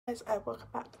Guys, welcome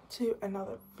back to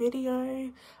another video.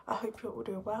 I hope you're all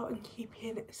doing well and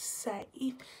keeping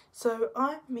safe. So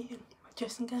I'm in my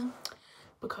dressing gown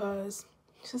because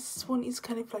just wanted to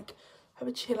kind of like have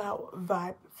a chill out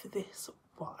vibe for this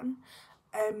one.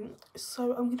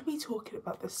 So I'm going to be talking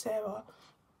about the Sarah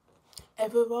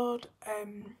Everard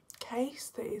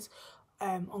case that is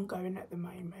ongoing at the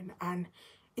moment, and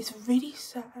it's a really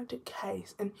sad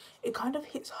case, and it kind of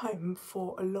hits home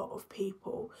for a lot of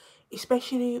people,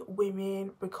 especially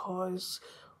women, because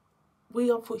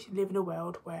we unfortunately live in a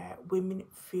world where women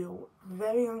feel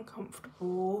very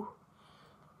uncomfortable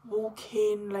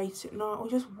walking late at night or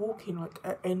just walking like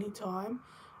at any time,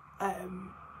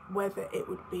 whether it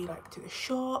would be like to the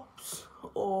shops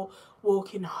or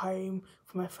walking home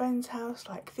from a friend's house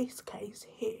like this case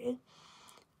here.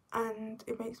 And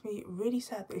it makes me really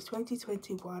sad that it's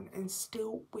 2021 and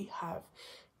still we have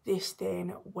this thing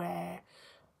where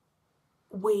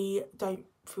we don't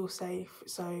feel safe.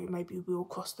 So maybe we'll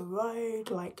cross the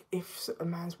road like if a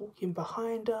man's walking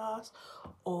behind us,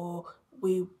 or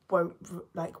we won't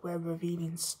like wear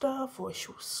revealing stuff or a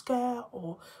short skirt,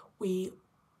 or we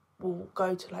will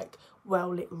go to like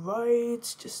well-lit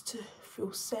roads just to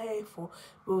feel safe, or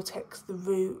we'll text the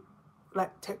route,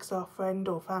 like text our friend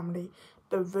or family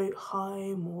the route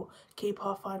home, or keep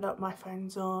our Find Out My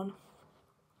Friends on,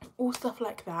 all stuff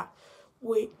like that,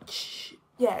 which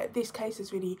yeah, this case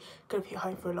is really going to hit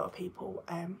home for a lot of people.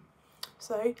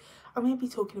 So I'm going to be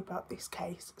talking about this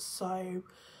case. So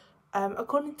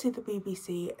according to the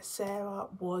BBC, Sarah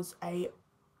was a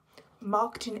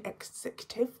marketing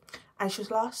executive and she was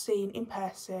last seen in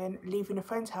person leaving a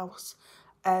friend's house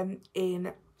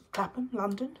in Clapham,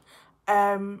 London,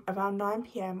 around 9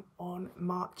 PM on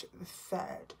March the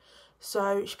 3rd.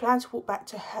 So she planned to walk back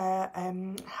to her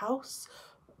house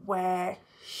where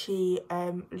she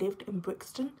lived in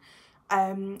Brixton,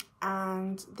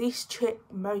 and this trip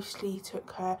mostly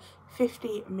took her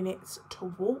 50 minutes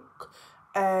to walk.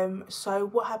 So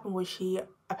what happened was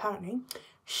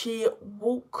she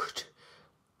walked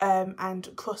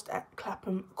and crossed at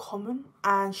Clapham Common,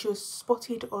 and she was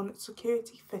spotted on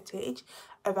security footage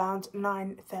around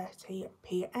 9:30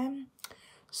 PM.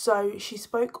 So she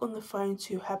spoke on the phone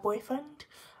to her boyfriend.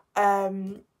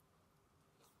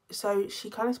 So she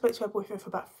kind of spoke to her boyfriend for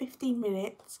about 15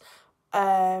 minutes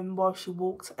while she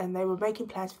walked, and they were making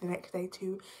plans for the next day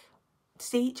to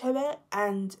see each other.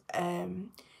 And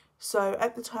so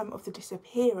at the time of the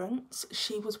disappearance,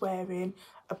 she was wearing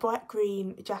a bright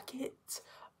green jacket,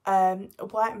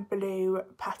 white and blue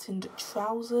patterned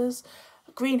trousers,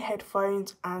 green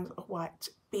headphones and a white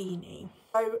beanie.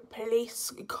 So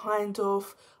police kind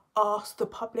of asked the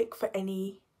public for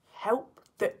any help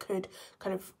that could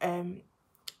kind of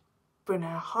bring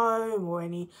her home, or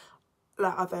any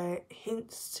like other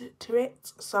hints to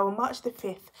it. So on March the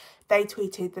 5th, they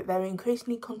tweeted that they were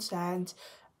increasingly concerned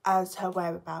as her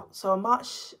whereabouts. So on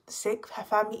March 6th, her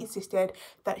family insisted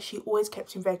that she always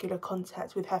kept in regular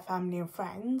contact with her family and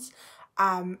friends,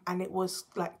 and it was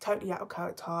like totally out of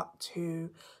character to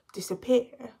disappear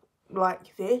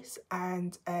like this.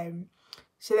 And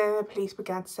so then the police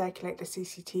began to circulate the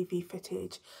CCTV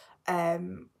footage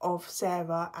of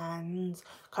Sarah, and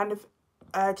kind of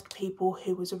urged people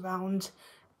who was around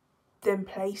them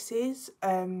places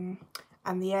and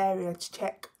the area to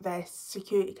check their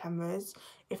security cameras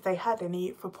if they had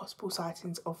any for possible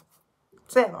sightings of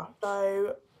Sarah.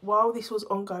 So while this was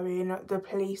ongoing, the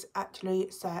police actually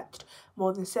searched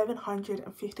more than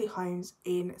 750 homes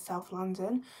in South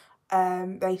London.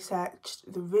 They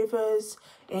searched the rivers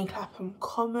in Clapham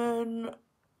Common,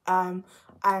 and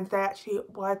they actually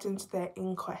widened their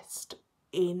inquest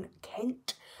in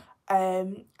Kent.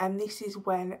 And this is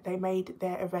when they made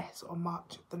their arrest on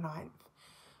March the 9th.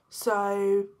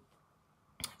 So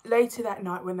later that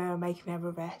night, when they were making their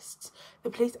arrests, the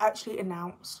police actually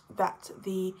announced that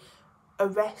the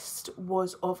arrest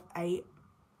was of a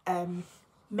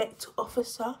Met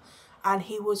officer, and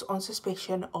he was on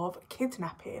suspicion of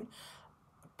kidnapping.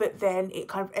 But then it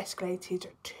kind of escalated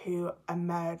to a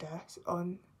murder,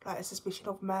 on like a suspicion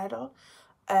of murder.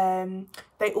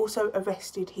 They also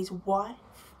arrested his wife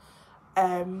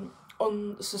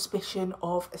on suspicion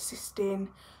of assisting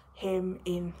him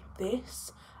in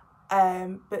this,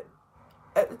 but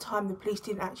at the time the police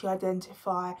didn't actually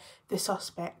identify the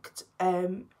suspect,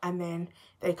 and then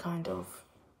they kind of,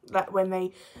 like when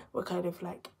they were kind of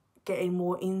like getting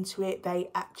more into it,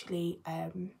 they actually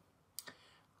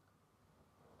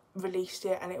released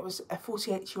it, and it was a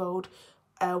 48-year-old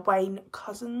Wayne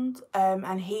Couzen,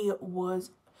 and he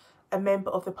was a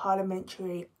member of the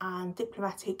Parliamentary and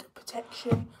Diplomatic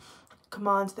Protection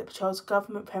Command that patrols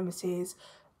government premises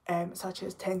such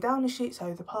as 10 Downing Street,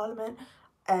 so the Parliament,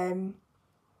 and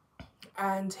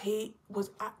he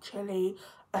was actually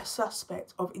a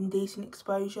suspect of indecent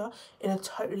exposure in a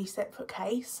totally separate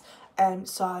case.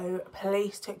 So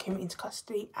police took him into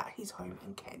custody at his home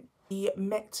in Kent. The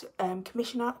Met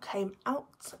Commissioner came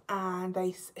out and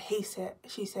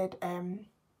she said,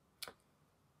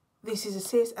 this is a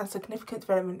serious and significant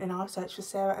development in our search for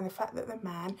Sarah, and the fact that the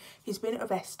man who's been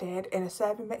arrested in a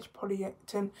serving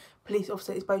Metropolitan Police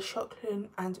officer is both shocking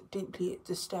and deeply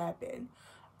disturbing.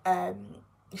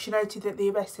 She noted that the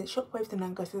arrest sent shockwaves and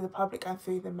anger through the public and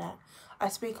through the Met. I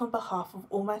speak on behalf of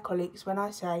all my colleagues when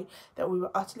I say that we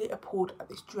were utterly appalled at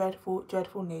this dreadful,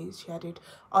 dreadful news, she added.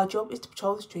 Our job is to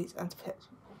patrol the streets and to protect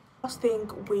people. The last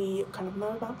thing we kind of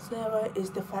know about Sarah is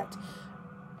the fact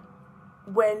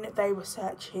when they were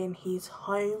searching his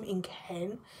home in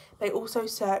Kent, they also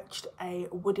searched a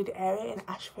wooded area in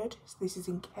Ashford, so this is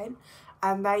in Kent,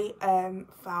 and they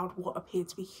found what appeared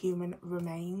to be human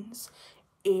remains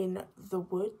in the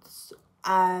woods,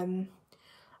 and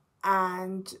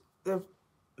the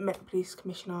Met Police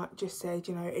Commissioner just said,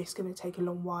 you know, it's going to take a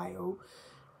long while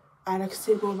and a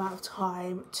considerable amount of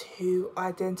time to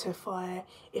identify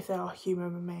if there are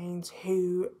human remains,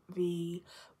 who the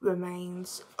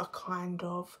remains are kind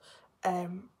of,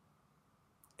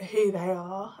 who they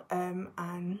are,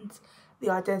 and the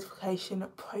identification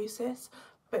process.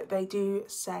 But they do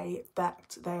say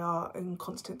that they are in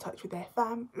constant touch with their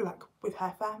with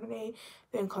her family.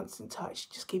 They're in constant touch,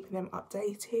 just keeping them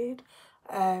updated,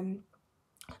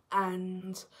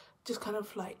 and just kind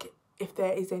of like, if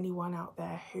there is anyone out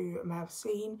there who may have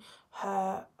seen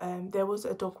her, there was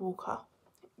a dog walker,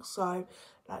 so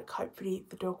like hopefully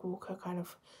the dog walker kind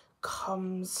of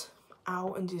comes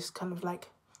out and just kind of like,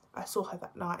 I saw her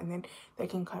that night, and then they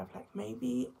can kind of like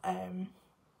maybe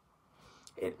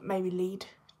it maybe lead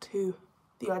to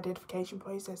the identification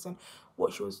process and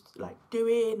what she was like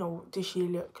doing, or does she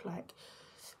look like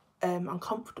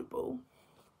uncomfortable.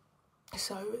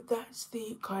 So that's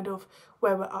the kind of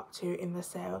where we're up to in the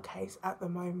Sarah case at the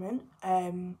moment.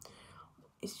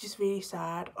 It's just really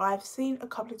sad. I've seen a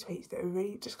couple of tweets that are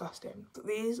really disgusting.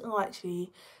 These are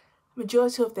actually,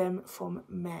 majority of them from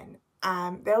men.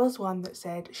 There was one that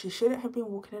said she shouldn't have been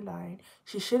walking alone,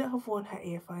 she shouldn't have worn her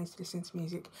earphones to listen to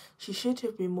music, she should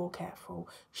have been more careful,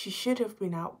 she should have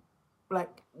been out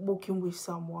like walking with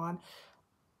someone.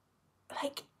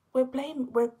 Like, we're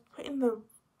putting the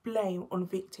blame on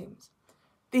victims.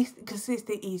 Because it's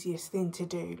the easiest thing to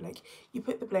do. Like, you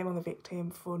put the blame on the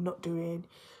victim for not doing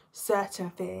certain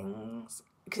things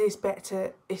because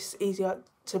it's easier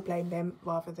to blame them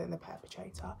rather than the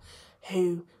perpetrator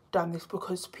who done this,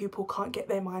 because people can't get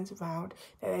their minds around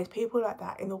that there's people like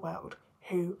that in the world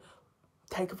who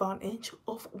take advantage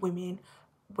of women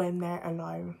when they're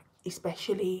alone,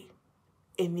 especially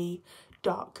in the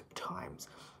dark times.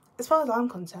 As far as I'm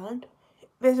concerned,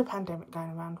 there's a pandemic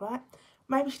going around, right?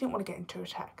 Maybe she didn't want to get into a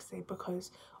taxi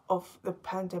because of the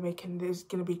pandemic and there's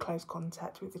going to be close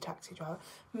contact with the taxi driver.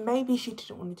 Maybe she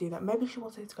didn't want to do that. Maybe she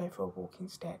wanted to go for a walk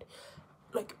instead.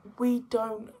 Like, we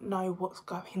don't know what's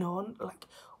going on. Like,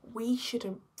 we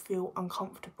shouldn't feel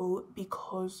uncomfortable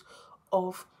because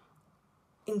of,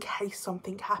 in case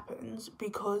something happens,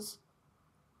 because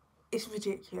it's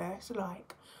ridiculous.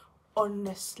 Like,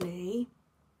 honestly,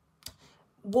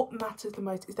 what matters the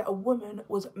most is that a woman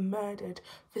was murdered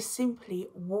for simply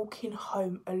walking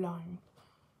home alone.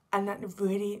 And that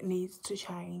really needs to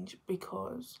change,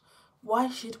 because why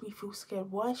should we feel scared?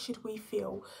 Why should we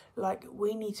feel like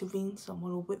we need to ring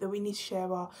someone, or that we need to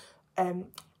share our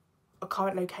a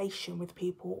current location with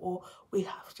people, or we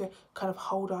have to kind of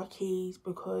hold our keys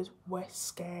because we're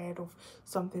scared of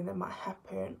something that might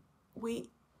happen?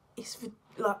 It's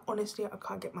like, honestly, I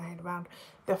can't get my head around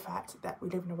the fact that we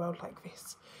live in a world like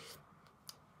this.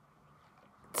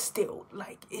 Still,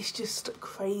 like, it's just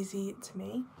crazy to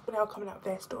me. Now coming out with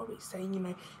their stories saying, you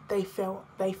know, they feel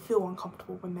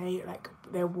uncomfortable when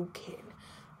they're walking.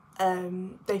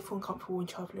 They feel uncomfortable when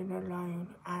travelling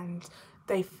alone, and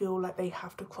they feel like they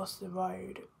have to cross the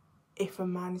road if a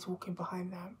man is walking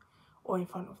behind them or in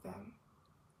front of them.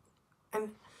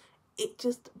 And it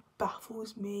just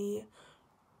baffles me.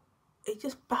 It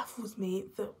just baffles me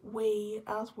that we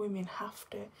as women have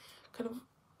to kind of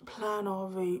plan our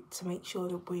route to make sure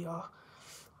that we are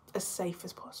as safe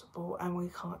as possible, and we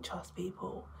can't trust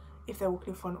people if they're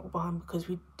walking in front or behind because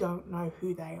we don't know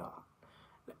who they are.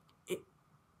 It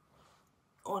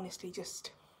honestly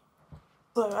just...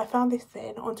 So I found this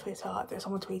thing on Twitter that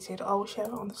someone tweeted. I will share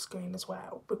it on the screen as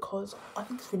well because I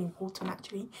think it's really important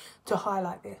actually to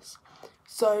highlight this.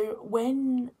 So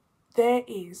when there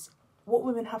is what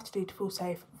women have to do to feel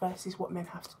safe versus what men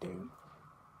have to do,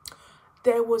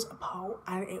 there was a poll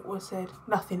and it was said,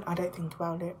 nothing, I don't think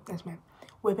about it, as men.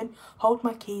 Women, hold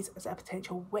my keys as a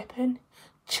potential weapon.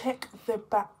 Check the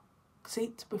back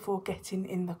seat before getting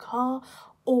in the car.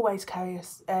 Always carry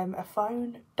a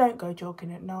phone. Don't go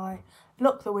jogging at night.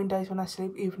 Lock the windows when I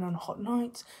sleep, even on hot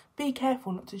nights. Be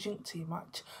careful not to drink too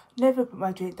much. Never put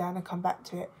my drink down and come back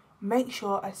to it. Make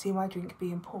sure I see my drink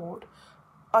being poured.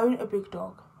 Own a big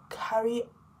dog. Carry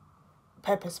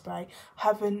pepper spray.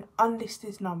 Have an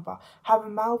unlisted number. Have a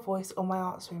male voice on my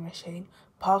answering machine.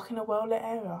 Park in a well-lit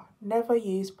area. Never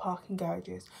use parking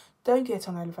garages. Don't get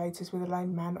on elevators with a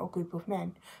lone man or group of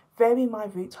men. Vary my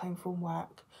route home from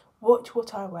work. Watch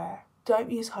what I wear.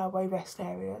 Don't use highway rest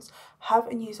areas. Have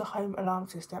and use a home alarm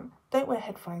system. Don't wear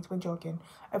headphones when jogging.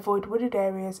 Avoid wooded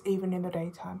areas even in the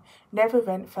daytime. Never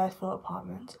rent first floor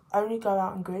apartments. Only go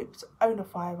out in groups. Own a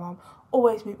firearm.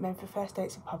 Always meet men for first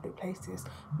dates in public places.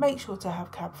 Make sure to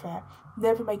have cab fare.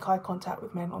 Never make eye contact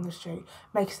with men on the street.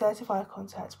 Make assertive eye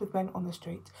contacts with men on the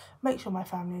street. Make sure my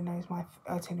family knows my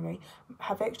itinerary.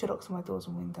 Have extra locks on my doors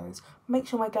and windows. Make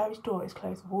sure my garage door is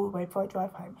closed all the way before I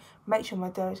drive home. Make sure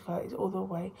my garage door is all the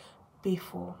way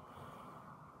before.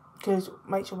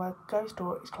 Make sure my garage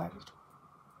door is closed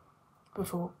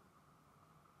before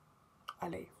I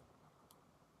leave.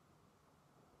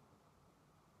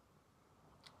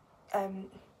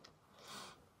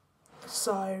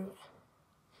 So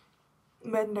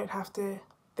men don't have to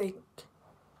think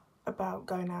about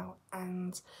going out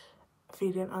and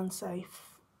feeling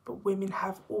unsafe, but women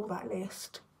have all that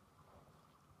list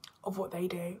of what they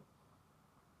do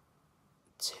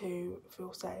to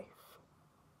feel safe.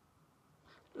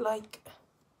 Like,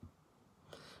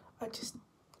 I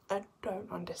don't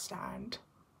understand.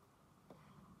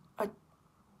 I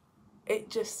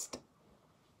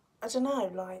don't know,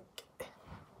 like,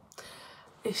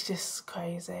 it's just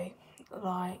crazy.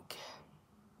 Like,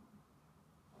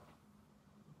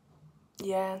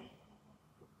 yeah,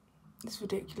 it's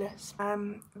ridiculous.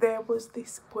 There was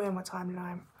this boy on my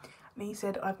timeline and he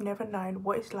said, I've never known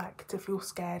what it's like to feel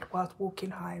scared whilst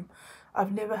walking home.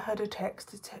 I've never had to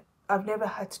text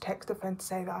a friend to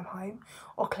say that I'm home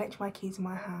or clench my keys in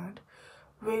my hand.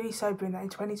 Really sobering that in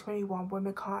 2021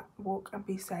 women can't walk and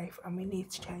be safe, and we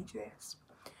need to change this.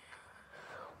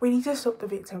 We need to stop the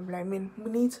victim blaming.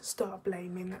 We need to start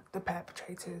blaming the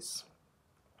perpetrators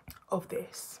of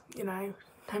this, you know.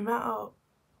 No matter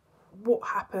what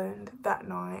happened that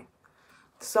night,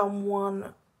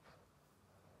 someone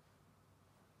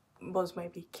was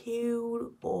maybe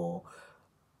killed or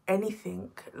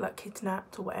anything, like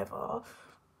kidnapped or whatever,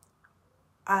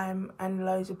 and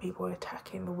loads of people are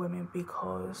attacking the women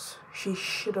because she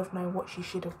should have known what she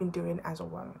should have been doing as a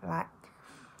woman. Like,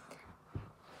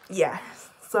 yeah.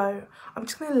 So I'm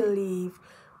just going to leave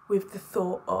with the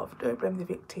thought of, don't blame the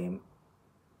victim,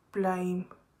 blame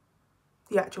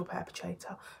the actual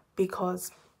perpetrator,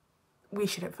 because we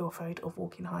shouldn't feel afraid of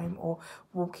walking home or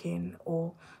walking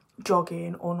or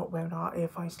jogging or not wearing our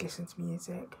earphones to listen to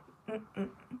music.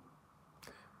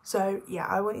 So yeah,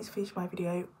 I wanted to finish my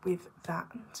video with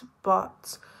that,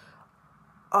 but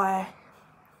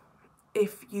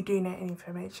if you do know any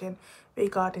information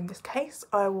regarding this case,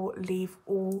 I will leave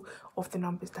all of the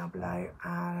numbers down below,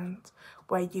 and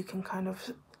where you can kind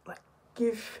of like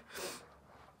give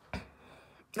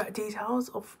like details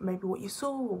of maybe what you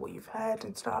saw or what you've heard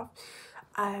and stuff.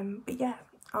 But yeah,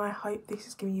 I hope this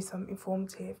is giving you some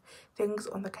informative things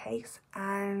on the case,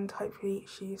 and hopefully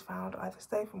she is found either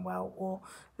safe and well, or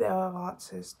there are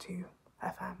answers to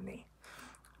her family.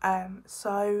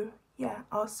 So yeah,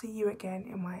 I'll see you again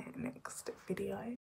in my next video.